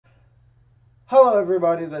Hello,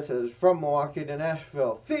 everybody. This is From Milwaukee to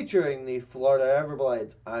Nashville, featuring the Florida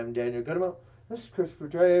Everblades. I'm Daniel Goodman. This is Christopher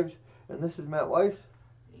Draves, and this is Matt Weiss.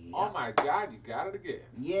 Oh my God, you got it again.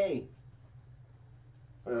 Yay.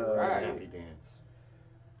 Right. Happy dance.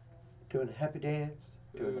 Doing a happy dance.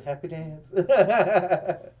 Doing a happy dance.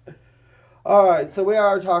 All right, so we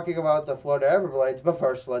are talking about the Florida Everblades, but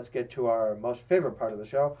first let's get to our most favorite part of the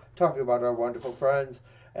show, talking about our wonderful friends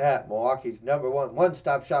at Milwaukee's #1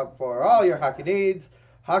 one-stop shop for all your hockey needs,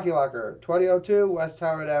 Hockey Locker, 2002 West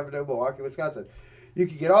Howard Avenue, Milwaukee, Wisconsin. You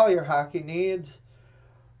can get all your hockey needs,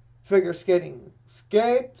 figure skating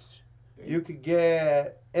skates, you could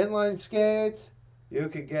get inline skates, you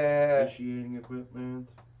could get Officiating equipment.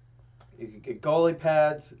 you could get goalie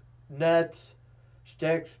pads, nets,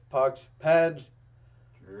 sticks, pucks, pads.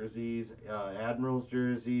 Jerseys, Admirals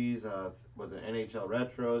jerseys, was it NHL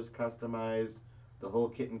retros, customized, the whole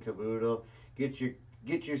kit and caboodle. Get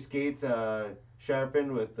your skates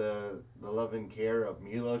sharpened with the love and care of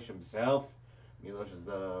Milos himself. Milos is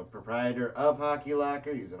the proprietor of Hockey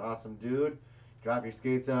Locker. He's an awesome dude. Drop your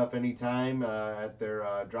skates off anytime at their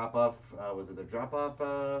drop-off. Was it the drop-off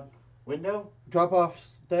window?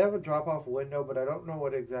 Drop-offs. They have a drop-off window, but I don't know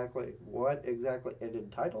what exactly it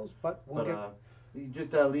entitles. But we'll get. You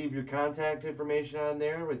just leave your contact information on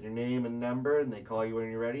there with your name and number, and they call you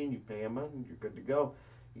when you're ready, and you pay them, and you're good to go.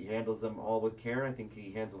 He handles them all with care. I think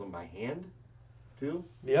he handles them by hand, too.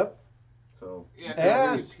 Yep. So. Yeah,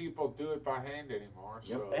 And- many people do it by hand anymore.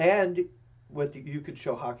 Yep. So. And you could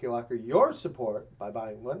show Hockey Locker your support by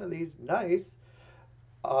buying one of these nice,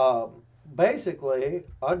 basically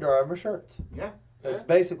Under Armour shirts. Yeah. It's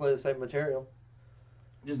basically the same material.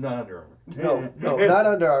 Just not Under Armour. No, not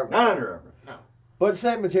Under Armour, Not Under Armour. but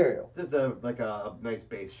same material. Just like a nice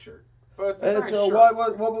base shirt. But it's a And nice so shirt.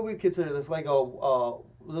 what would we consider this? Like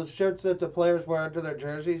the shirts that the players wear under their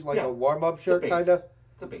jerseys, like Yeah. a warm-up It's a shirt, base. kind of.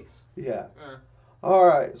 It's a base. Yeah. Yeah. All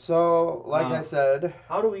right. So, like I said,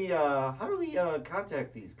 How do we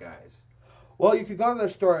contact these guys? well, you can go to their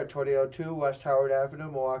store at 2002 West Howard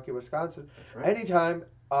Avenue, Milwaukee, Wisconsin, That's right. anytime,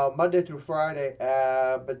 Monday through Friday,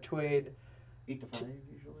 between 8 to 5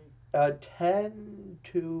 usually. 10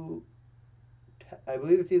 to, I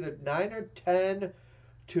believe it's either 9 or 10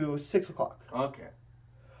 to 6 o'clock. Okay.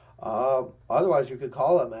 Otherwise, you could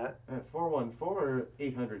call them at. At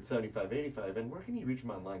 414-800-7585. And where can you reach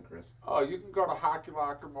them online, Chris? Oh, you can go to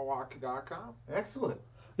HockeyLockerMilwaukee.com. Excellent.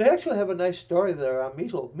 They actually have a nice story there on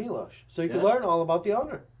Milos, so you can Yeah. learn all about the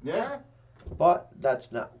owner. Yeah. But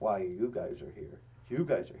that's not why you guys are here. You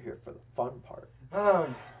guys are here for the fun part.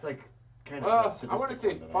 It's like kind Well, of. I wouldn't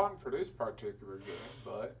say fun for this particular game,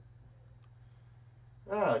 but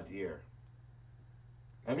Oh dear.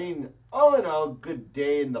 I mean, all in all, good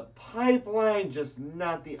day in the pipeline, just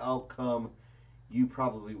not the outcome you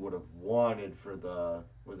probably would have wanted for the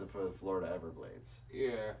Florida Everblades?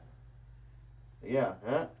 yeah. Yeah,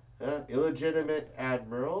 illegitimate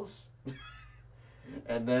Admirals,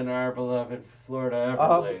 and then our beloved Florida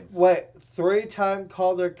Everblades. Wait, 3-time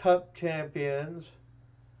Calder Cup champions,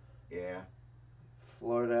 Yeah.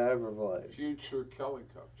 Florida Everblades. Future Kelly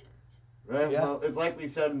Cup champs. Right, Yeah. well, it's like we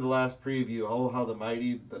said in the last preview, oh, how the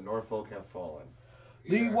mighty, the Norfolk have fallen.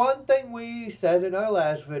 The Yeah. one thing we said in our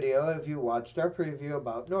last video, if you watched our preview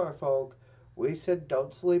about Norfolk, we said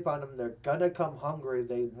don't sleep on them. They're gonna come hungry.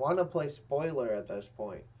 They want to play spoiler at this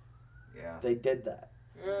point. Yeah. They did that.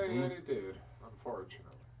 Yeah, they did, unfortunately.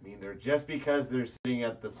 I mean, just because they're sitting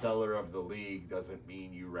at the cellar of the league doesn't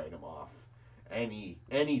mean you write them off. Any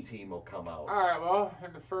team will come out. All right, well,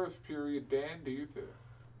 in the first period, Dan, do you think?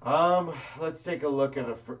 Let's take a look at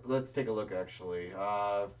actually.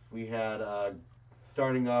 We had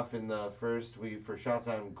starting off in the first, for shots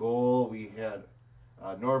on goal, we had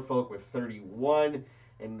Norfolk with 31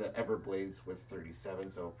 and the Everblades with 37.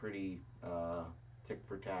 So pretty tick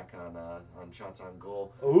for tack on shots on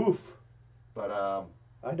goal. Oof. But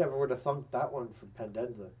I never would have thunk that one from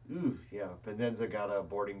Pendenza. yeah, Pendenza got a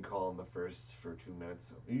boarding call in the first for 2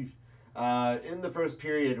 minutes. So, in the first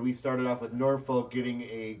period, we started off with Norfolk getting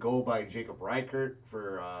a goal by Jacob Reichert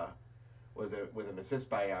for with an assist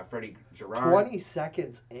by Freddie Gerard. 20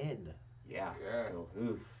 seconds in. Yeah. Yeah.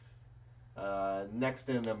 So next,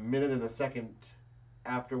 in a minute and a second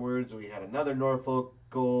afterwards, we had another Norfolk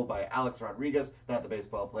goal by Alex Rodriguez, not the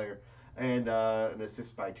baseball player, and an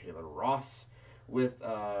assist by Taylor Ross. With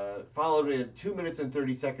followed in 2 minutes and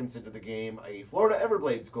 30 seconds into the game, a Florida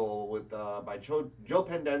Everblades goal by Joe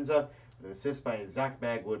Pendenza, with an assist by Zach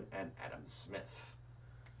Magwood and Adam Smith.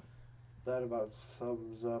 That about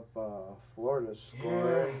sums up Florida's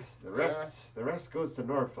scoring. The rest goes to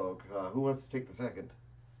Norfolk. Who wants to take the second?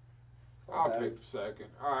 I'll Okay. take the second.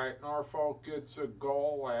 All right, Norfolk gets a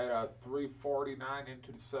goal at 3:49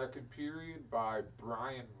 into the second period by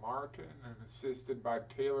Brian Martin and assisted by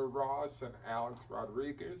Taylor Ross and Alex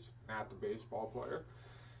Rodriguez, not the baseball player.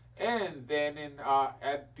 And then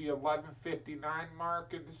at the 11:59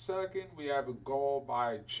 mark in the second, we have a goal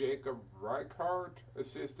by Jacob Reichart,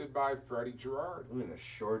 assisted by Freddie Gerard. Ooh, and a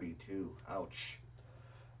shorty too. Ouch.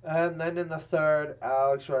 And then in the third,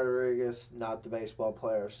 Alex Rodriguez, not the baseball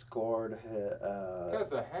player, scored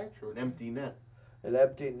That's a hat trick. An empty net. an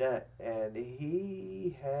empty net, and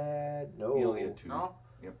he had no. He only had two. No?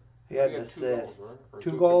 He had He an had 2 assist. goals, right? Or 2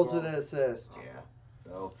 just a goals goal? and an assist. Yeah.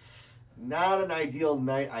 So, not an ideal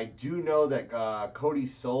night. I do know that Cody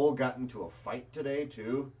Soul got into a fight today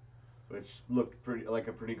too, which looked like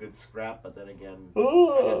a pretty good scrap. But then again,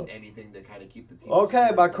 Ugh. just anything to kind of keep the team.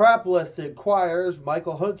 Okay, my crap list inquires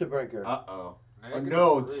Michael Hunterbrinker. Oh Negative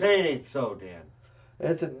no, 3. say it ain't so, Dan.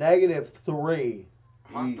 It's a -3.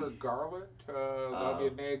 Hunter Garland, that'll be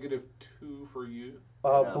a -2 for you.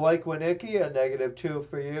 Yeah. Blake Winicki, a -2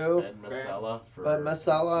 for you. Ben Masella for. Ben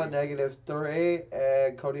Masella, a -3,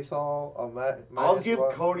 and Cody Saul, a I'll give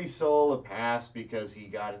 -1. Cody Soul a pass because he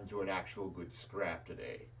got into an actual good scrap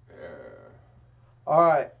today. All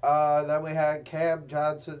right. Then we had Cam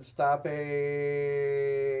Johnson stopping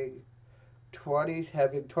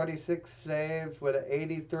having 26 saves with an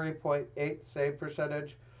 83.8 save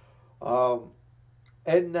percentage.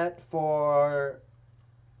 In net for.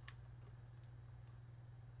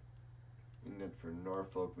 And then for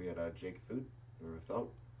Norfolk, we had Jake Thout.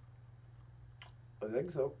 I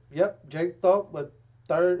think so. Yep, Jake Thope with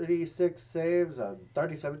 36 saves on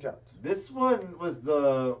 37 shots. This one was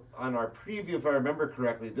on our preview, if I remember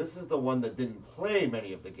correctly, this is the one that didn't play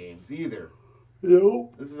many of the games either.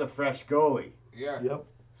 Yep. This is a fresh goalie. Yeah. Yep.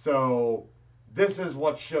 So, this is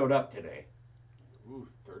what showed up today. Ooh,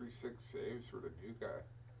 36 saves for the new guy.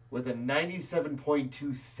 With a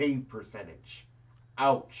 97.2 save percentage.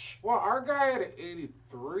 Ouch. Well, our guy had an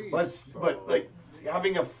 83. But so-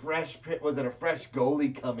 having a fresh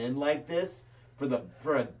goalie come in like this for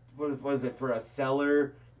a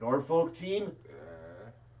Cellar Norfolk team?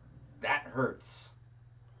 That hurts.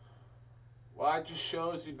 Well, it just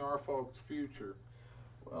shows you Norfolk's future.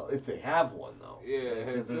 Well, if they have one though. Yeah.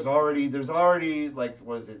 Because there's already like,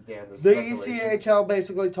 what is it, Dan? There's The speculation. ECHL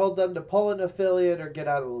basically told them to pull an affiliate or get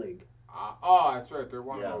out of the league. That's right. They're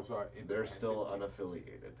one Yeah, of those. They're still independent-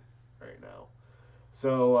 unaffiliated right now.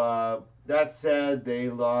 So, that said, they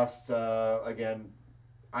lost again.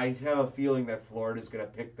 I have a feeling that Florida's going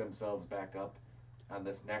to pick themselves back up on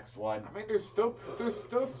this next one. I mean, they're still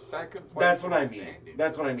second place. That's what in I the mean. standings.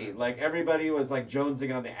 That's what I mean. Like, everybody was like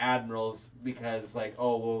jonesing on the Admirals because, like,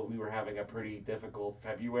 oh, well, we were having a pretty difficult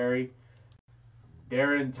February.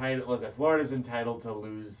 They're entitled. Florida's entitled to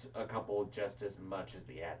lose a couple just as much as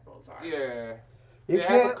the Admirals are. Yeah. You They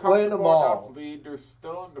have a can't win them comfortable all. enough lead. They're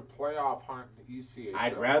still in the playoff hunt in the ECHL.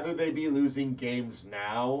 I'd rather they be losing games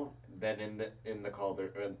now than in the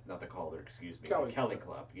Calder, not the Calder, excuse me, Kelly the Kelly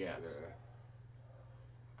Club. Club. Yes, Yeah.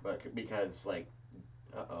 but because like,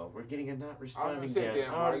 we're getting a not I was responding gonna say, Dan.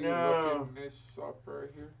 Dan, why Oh are you no! looking this up right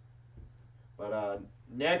here? But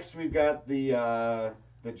next we've got the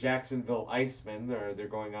Jacksonville Icemen. They're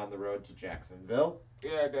going on the road to Jacksonville.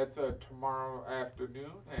 Yeah, that's tomorrow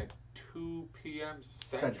afternoon at 2 p.m.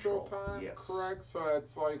 Central Time, yes. correct? So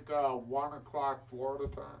it's like 1 o'clock Florida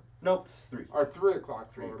time. Nope, it's 3. Or 3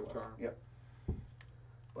 o'clock 3 Florida o'clock. time. Yep.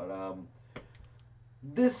 But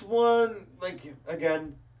this one, like,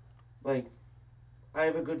 again, like, I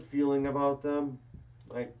have a good feeling about them.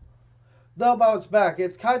 Like, They'll bounce back.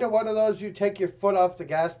 It's kind of one of those you take your foot off the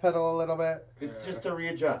gas pedal a little bit. it's just to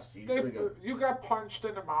readjust. You got punched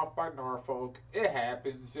in the mouth by Norfolk. It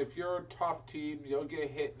happens. If you're a tough team, you'll get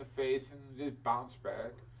hit in the face and just bounce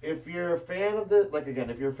back. If you're a fan of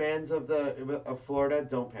if you're fans of Florida,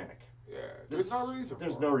 don't panic. Yeah, there's no reason.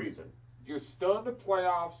 There's for no it. reason. You're still in the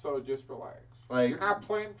playoffs, so just relax. Like, you're not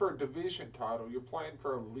playing for a division title. You're playing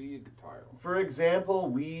for a league title. for example,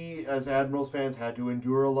 we as Admirals fans had to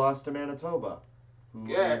endure a loss to Manitoba.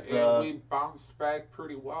 Yeah, and we bounced back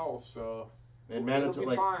pretty well. So and it'll Manitoba, be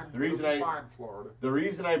like fine. Fine, Florida. The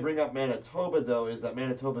reason I bring up Manitoba though is that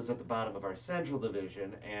Manitoba's at the bottom of our Central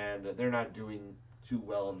Division, and they're not doing too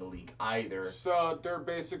well in the league either. So they're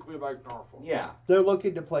basically like Norfolk. Yeah. They're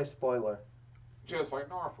looking to play spoiler. Just like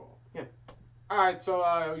Norfolk. Yeah. All right,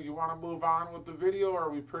 so you want to move on with the video, or are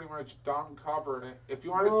we pretty much done covering it? If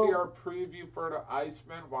you want to see our preview for the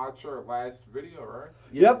Icemen, watch our last video, right?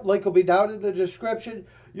 Yep, link will be down in the description.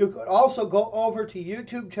 You could also go over to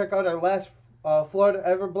YouTube, check out our last Florida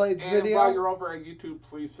Everblades And video. while you're over at YouTube,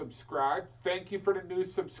 please subscribe. Thank you for the new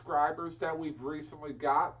subscribers that we've recently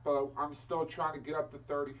got, but I'm still trying to get up to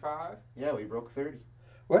 35. Yeah, we broke 30.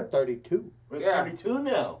 We're at 32. We're at Yeah. 32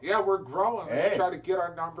 now. Yeah, we're growing. Let's Hey. try to get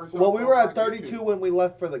our numbers up. Well, we were on at 32 YouTube. when we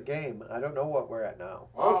left for the game. I don't know what we're at now.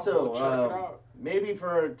 Well, Also, we'll check it out. maybe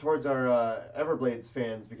towards our Everblades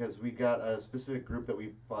fans, because we got a specific group that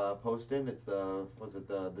we post in. It's the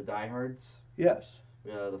Diehards, Yes.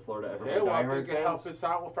 the Florida Hey, Everblade well, if Diehard you can help fans. us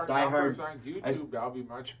out with our Diehard- numbers on YouTube, that'll be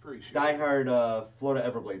much appreciated. Diehard Florida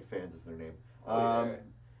Everblades fans is their name. Oh, yeah.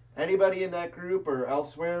 Anybody in that group or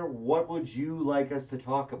elsewhere, what would you like us to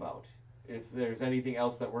talk about? If there's anything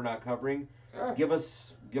else that we're not covering, Yeah. give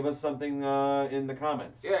us something in the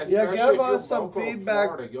comments. Yeah, especially give if you're us some local to feedback.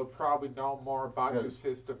 Florida, you'll probably know more about the 'Cause-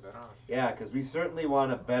 system than us. Yeah, because we certainly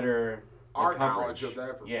want to better the Our coverage. knowledge of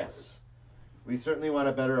Everblades. Yes. We certainly want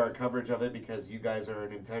to better our coverage of it because you guys are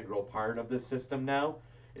an integral part of this system now.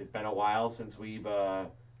 It's been a while since we've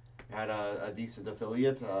had a decent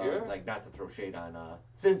affiliate. Yeah. Like, not to throw shade on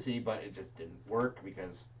Cincy, but it just didn't work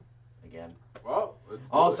because, again. Well, let's do it.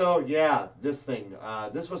 Also, yeah, this thing.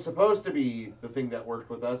 This was supposed to be the thing that worked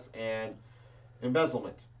with us, and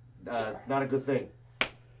embezzlement. Not a good thing.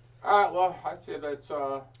 All right, well, I'd say that's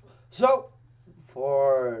So,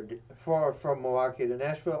 from Milwaukee to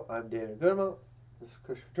Nashville, I'm Dana Goodman. This is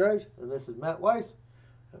Chris Drudge, and this is Matt Weiss.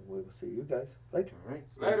 And we will see you guys later. All right.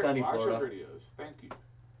 Stay later. sunny, Watch Florida. our videos. Thank you.